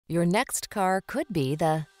Your next car could be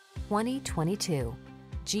the 2022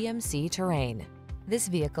 GMC Terrain. This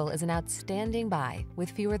vehicle is an outstanding buy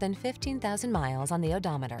with fewer than 15,000 miles on the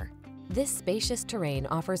odometer. This spacious Terrain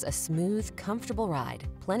offers a smooth, comfortable ride,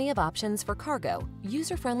 plenty of options for cargo,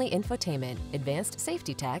 user-friendly infotainment, advanced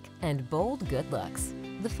safety tech, and bold good looks.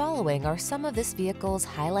 The following are some of this vehicle's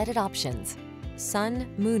highlighted options: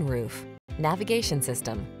 sun, moonroof, navigation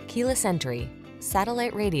system, keyless entry,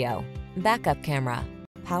 satellite radio, backup camera,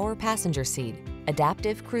 power passenger seat,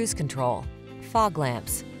 adaptive cruise control, fog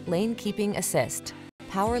lamps, lane keeping assist,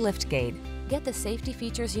 power liftgate. Get the safety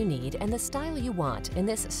features you need and the style you want in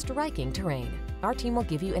this striking Terrain. Our team will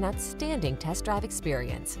give you an outstanding test drive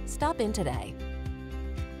experience. Stop in today.